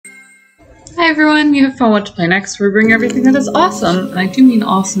Hi everyone, you have found what to play next. We bring everything that is awesome, and I do mean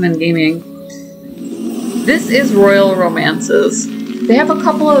awesome in gaming. This is Royal Romances. They have a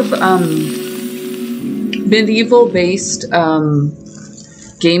couple of medieval-based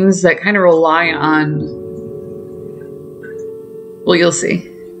games that kind of rely on... Well, you'll see.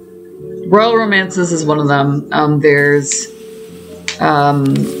 Royal Romances is one of them. There's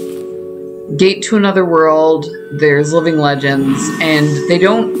Gate to Another World, there's Living Legends, and they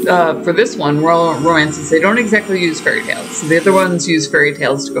don't, for this one, Royal Romances, they don't exactly use fairy tales. The other ones use fairy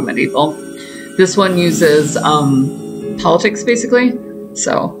tales to go medieval. This one uses politics, basically.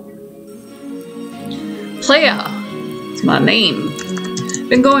 So, Playa, it's my name.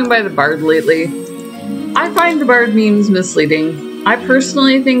 Been going by the Bard lately. I find the Bard memes misleading. I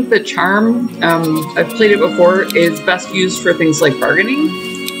personally think that Charm, I've played it before, is best used for things like bargaining.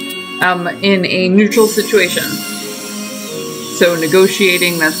 In a neutral situation. So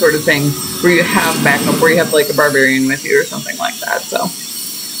negotiating, that sort of thing, where you have backup, where you have like a barbarian with you or something like that. So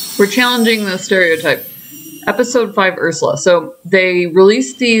we're challenging the stereotype. Episode 5 Ursula. So they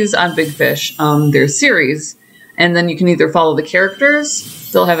released these on Big Fish, their series, and then you can either follow the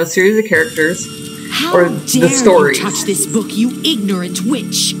characters, they'll have a series of characters, or the stories. How dare you touch this book, you ignorant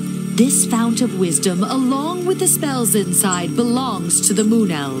witch! This fount of wisdom, along with the spells inside, belongs to the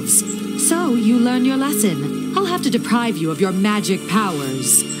Moon Elves. So you learn your lesson. I'll have to deprive you of your magic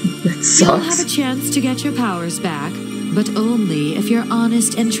powers. That sucks. You'll have a chance to get your powers back, but only if you're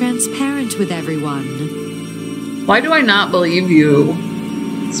honest and transparent with everyone. Why do I not believe you,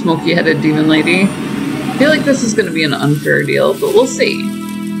 smoky-headed demon lady? I feel like this is going to be an unfair deal, but we'll see.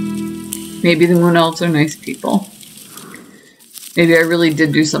 Maybe the Moon Elves are nice people. Maybe I really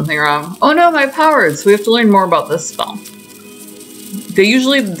did do something wrong. Oh no, my powers! We have to learn more about this spell.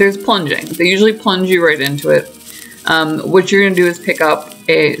 There's plunging. They usually plunge you right into it. What you're going to do is pick up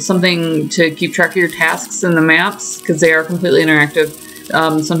something to keep track of your tasks in the maps, because they are completely interactive.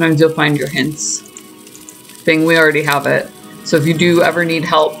 Sometimes you'll find your hints thing. We already have it. So if you do ever need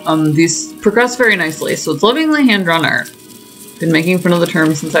help, these progress very nicely. So it's lovingly hand-drawn art. Been making fun of the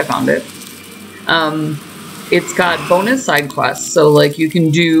term since I found it. It's got bonus side quests, so like you can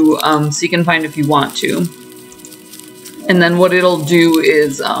do seek and find if you want to. And then what it'll do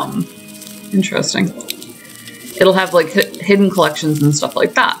is, interesting. It'll have like hidden collections and stuff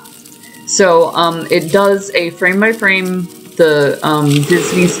like that. So it does a frame-by-frame, the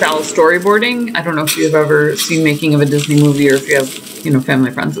Disney-style storyboarding. I don't know if you've ever seen making of a Disney movie or if you have, you know,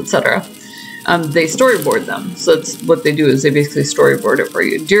 family, friends, etc. They storyboard them. So that's what they do, is they basically storyboard it for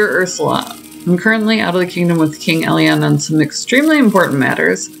you. Dear Ursula, I'm currently out of the kingdom with King Illeon on some extremely important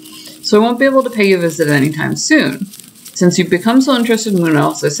matters, so I won't be able to pay you a visit anytime soon. Since you've become so interested in Moon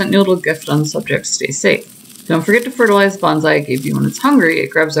Elves, I sent you a little gift on the subject. Stay safe. Don't forget to fertilize the bonsai I gave you. When it's hungry, it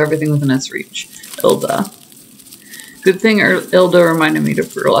grabs everything within its reach. Ilda. Good thing Ilda reminded me to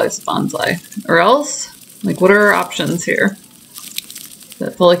fertilize the bonsai. Or else? Like, what are our options here?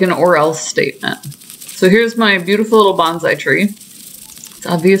 That felt like an or else statement. So here's my beautiful little bonsai tree. It's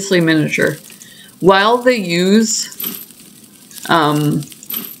obviously miniature. While they use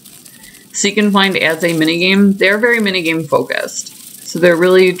Seek and Find as a minigame, they're very minigame focused. So they're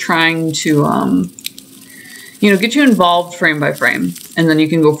really trying to, you know, get you involved frame by frame. And then you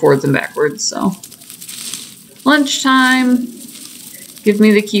can go forwards and backwards, so. Lunchtime. Give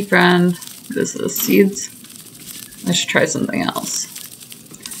me the key, friend. What is this? Seeds? I should try something else.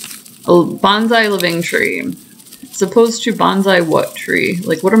 A bonsai living tree. As opposed to bonsai what tree?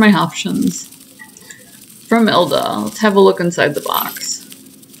 Like, what are my options? From Ilda. Let's have a look inside the box.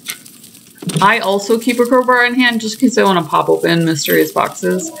 I also keep a crowbar in hand just in case I want to pop open mysterious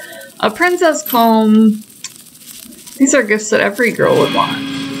boxes. A princess comb. These are gifts that every girl would want.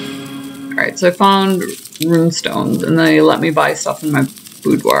 Alright, so I found rune stones and they let me buy stuff in my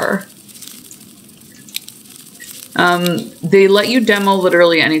boudoir. They let you demo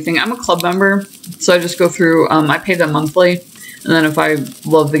literally anything. I'm a club member, so I just go through, I pay them monthly, and then if I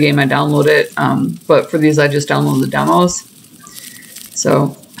love the game, I download it, but for these, I just download the demos.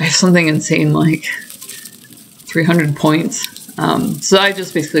 So I have something insane like 300 points, so I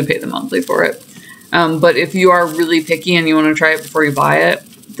just basically pay them monthly for it. But if you are really picky and you want to try it before you buy it,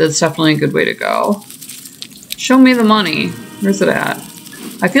 that's definitely a good way to go. Show me the money. Where's it at?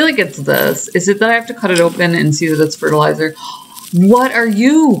 I feel like it's this. Is it that I have to cut it open and see that it's fertilizer? What are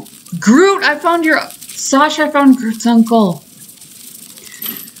you? Groot! I found your... Sasha, I found Groot's uncle.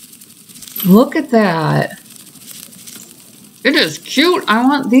 Look at that. It is cute. I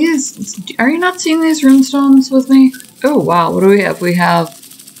want these. Are you not seeing these runestones with me? Oh, wow. What do we have? We have...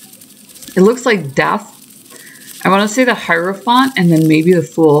 It looks like death. I want to say the Hierophant and then maybe the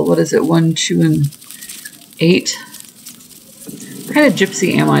Fool. What is it? 1, 2, and 8. What kind of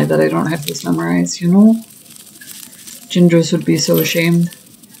gypsy am I that I don't have this memorized, you know? Gingers would be so ashamed.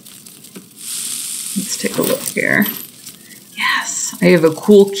 Let's take a look here. Yes, I have a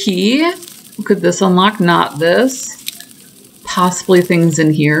cool key. What could this unlock? Not this. Possibly things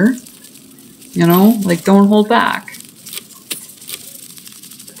in here. You know, like don't hold back.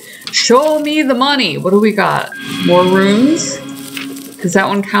 Show me the money. What do we got? More runes? Because that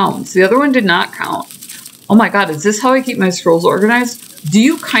one counts. The other one did not count. Oh my god, is this how I keep my scrolls organized? Do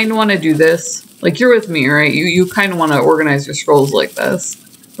you kind of want to do this? Like, you're with me, right? You kind of want to organize your scrolls like this.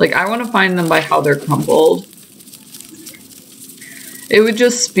 Like, I want to find them by how they're crumpled. It would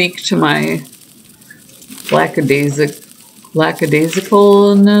just speak to my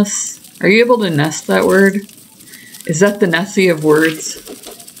lackadaisicalness. Are you able to nest that word? Is that the Nessie of words?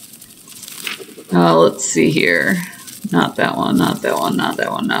 Let's see here. Not that one, not that one, not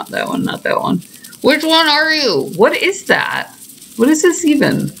that one, not that one, not that one. Which one are you? What is that? What is this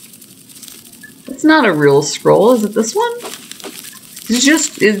even? It's not a real scroll. Is it this one? It's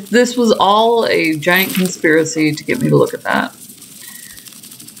just, this was all a giant conspiracy to get me to look at that.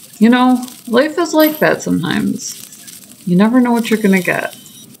 You know, life is like that sometimes. You never know what you're going to get.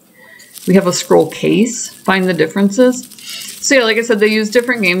 We have a scroll case. Find the differences. So yeah, like I said, they use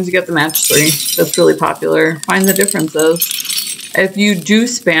different games. You get the match 3. That's really popular. Find the differences. If you do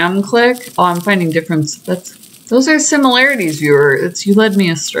spam click, oh, I'm finding difference. Those are similarities, viewer. You led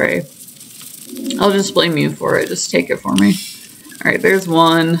me astray. I'll just blame you for it. Just take it for me. All right, there's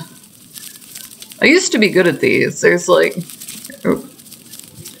one. I used to be good at these. There's like, oh,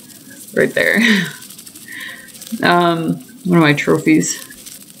 right there. One of my trophies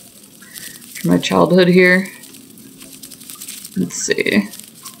from my childhood here. Let's see.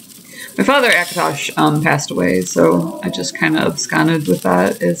 My father, Akatosh, passed away, so I just kind of absconded with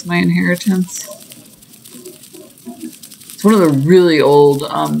that as my inheritance. It's one of the really old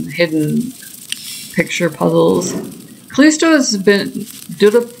hidden picture puzzles. Callisto has been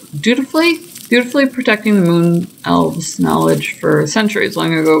dutifully protecting the moon elves' knowledge for centuries.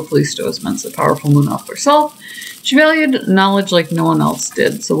 Long ago, Callisto was immensely powerful moon elf herself. She valued knowledge like no one else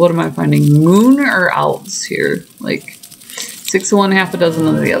did. So what am I finding? Moon or elves here? Like 6 of one, half a dozen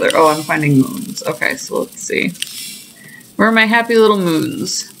of the other. Oh, I'm finding moons. Okay, so let's see. Where are my happy little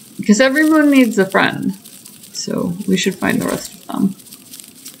moons? Because every moon needs a friend. So we should find the rest of them.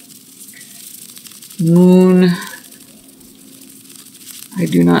 Moon. I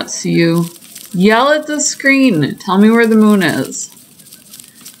do not see you. Yell at the screen. Tell me where the moon is.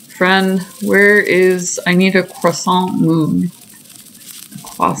 Friend, where is... I need a croissant moon. A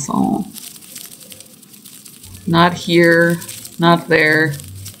croissant. Not here. Not there.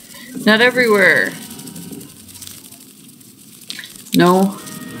 Not everywhere. No.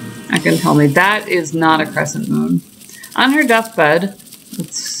 I can tell me. That is not a crescent moon. On her deathbed...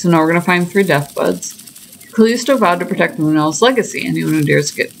 So now we're going to find 3 deathbeds. Callisto vowed to protect the Moon Elves' legacy. Anyone who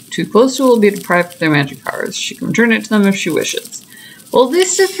dares to get too close to it will be deprived of their magic powers. She can return it to them if she wishes. Well, at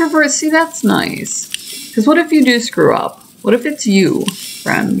least it's reverse. See, that's nice. Because what if you do screw up? What if it's you,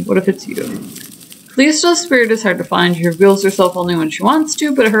 friend? What if it's you? Callisto's spirit is hard to find. She reveals herself only when she wants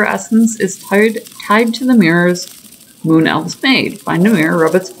to, but her essence is tied to the mirrors Moon Elves made. Find a mirror,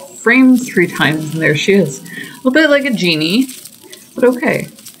 rub its frame 3 times, and there she is. A little bit like a genie, but okay.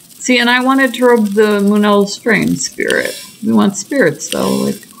 See, and I wanted to rub the Moon Elves' frame spirit. We want spirits, though.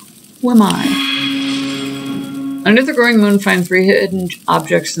 Like, who am I? Under the growing moon, find 3 hidden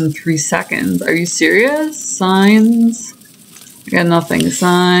objects in 3 seconds. Are you serious? Signs? I got nothing.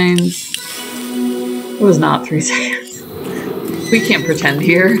 Signs. It was not 3 seconds. We can't pretend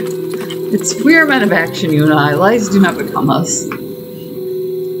here. We are men of action, you and I. Lies do not become us.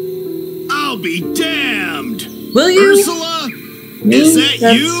 I'll be damned! Will you? Ursula? Is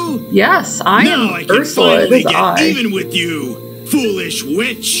that you? Yes, I am Ursula. It is I. Even with you, foolish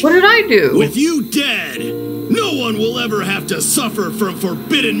witch. What did I do? With you dead, no one will ever have to suffer from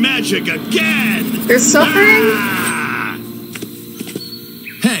forbidden magic again. They're suffering? Ah!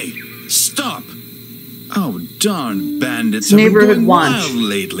 Hey, stop! Oh, darn bandits! Neighborhood have been going watch wild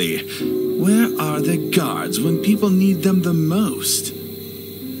lately. Where are the guards when people need them the most?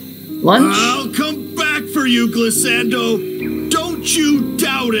 Lunch? I'll come back for you, Glissando. Don't you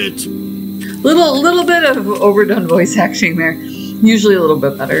doubt it. Little bit of overdone voice acting there. Usually a little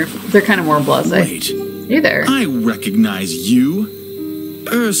bit better. They're kind of more blasé. Wait. Hey there. I recognize you.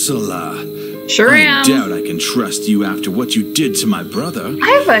 Ursula. Sure am. I doubt I can trust you after what you did to my brother. I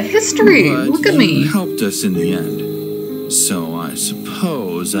have a history. But look at me. You helped us in the end. So I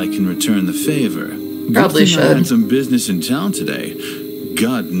suppose I can return the favor. Probably Good thing I should. had some business in town today.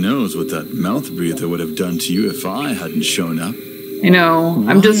 God knows what that mouth breather would have done to you if I hadn't shown up. I know.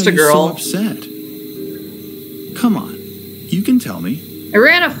 I'm just a girl. Why are you so upset? Come on, you can tell me. I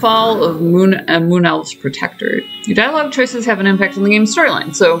ran afoul of Moon Elf's protector. Your dialogue choices have an impact on the game's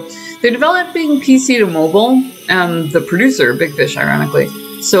storyline. So they're developing PC to mobile. The producer, Big Fish, ironically.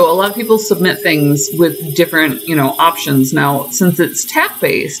 So a lot of people submit things with different, options. Now, since it's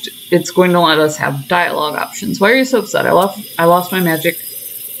tap-based, it's going to let us have dialogue options. Why are you so upset? I lost my magic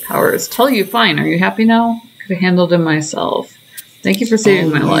powers. Tell you, fine. Are you happy now? Could have handled it myself. Thank you for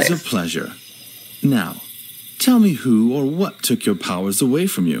saving my life. Always a pleasure. Now, tell me who or what took your powers away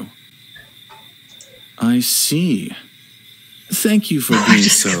from you. I see. Thank you for being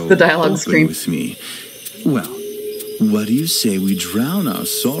so the dialogue open screen with me. Well, what do you say we drown our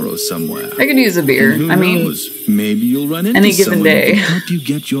sorrow somewhere? I could use a beer. And who knows? Maybe you'll run into any given someone day. who can help you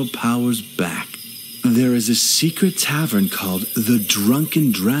get your powers back. There is a secret tavern called the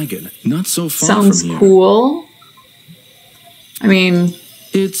Drunken Dragon, not so far Sounds from here. cool. I mean,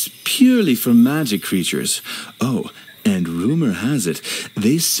 it's purely for magic creatures. Oh, and rumor has it,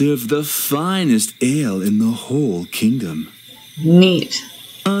 they serve the finest ale in the whole kingdom. Neat.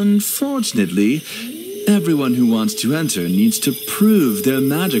 Unfortunately, everyone who wants to enter needs to prove they're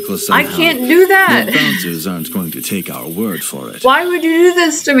magical somehow. I can't do that. The bouncers aren't going to take our word for it. Why would you do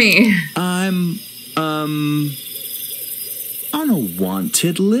this to me? I'm, on a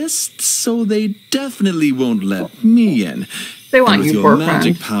wanted list, so they definitely won't let me in. They want with you, your poor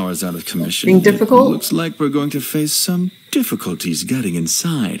magic friend. powers out of commission. Being difficult? It looks like we're going to face some difficulties getting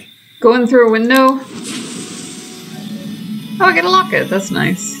inside. Going through a window? Oh, I get a locket. That's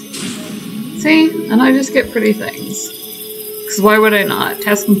nice. See? And I just get pretty things. Because why would I not?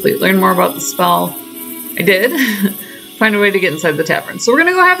 Task complete. Learn more about the spell. I did. Find a way to get inside the tavern. So we're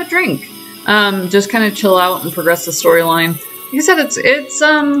going to go have a drink. Just kind of chill out and progress the storyline. Like I said, it's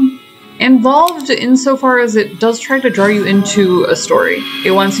involved insofar as it does try to draw you into a story.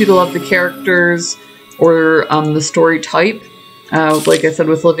 It wants you to love the characters or the story type. Like I said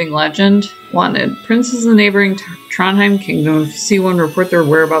with Living Legend. Wanted. Princes of the neighboring Trondheim Kingdom. If you see one, report their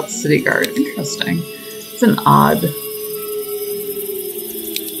whereabouts to City Guard. Interesting. It's an odd.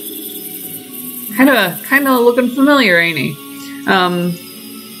 Kinda looking familiar, ain't he?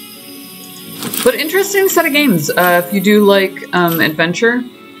 But interesting set of games. If you do like adventure,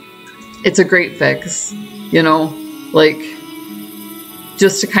 it's a great fix. Like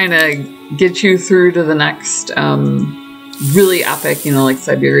just to kind of get you through to the next really epic, like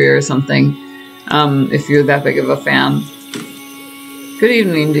Siberia or something, if you're that big of a fan. Good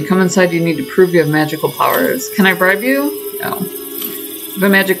evening. To come inside, you need to prove you have magical powers. Can I bribe you? No. I have a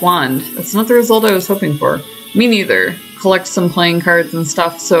magic wand. That's not the result I was hoping for. Me neither. Collect some playing cards and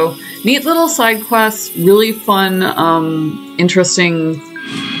stuff. So, neat little side quests. Really fun, interesting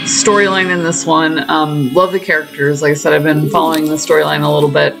storyline in this one. Love the characters. Like I said, I've been following the storyline a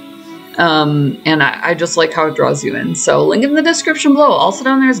little bit. And I just like how it draws you in. So link in the description below. Also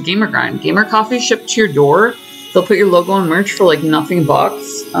down there is Gamer Grind. Gamer coffee shipped to your door. They'll put your logo on merch for like nothing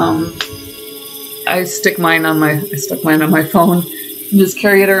bucks. I stuck mine on my phone and just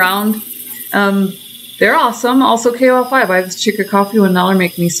carry it around. They're awesome. Also KOL5. I have this chica coffee, $1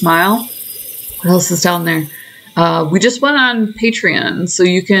 make me smile. What else is down there? We just went on Patreon, so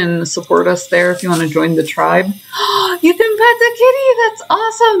you can support us there if you want to join the tribe. You can pet the kitty! That's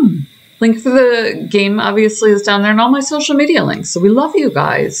awesome! Link for the game, obviously, is down there, and all my social media links. So we love you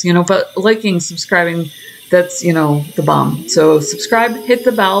guys, but liking, subscribing, that's, the bomb. So subscribe, hit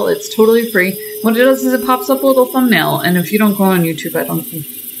the bell, it's totally free. What it does is it pops up a little thumbnail, and if you don't go on YouTube, I don't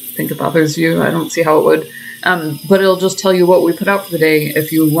think it bothers you. I don't see how it would. But it'll just tell you what we put out for the day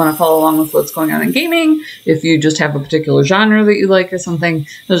if you want to follow along with what's going on in gaming, if you just have a particular genre that you like or something,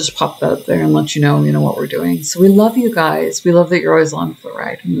 it'll just pop that up there and let you know, what we're doing. So we love you guys. We love that you're always along for the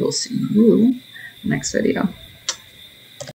ride, and we will see you in the next video.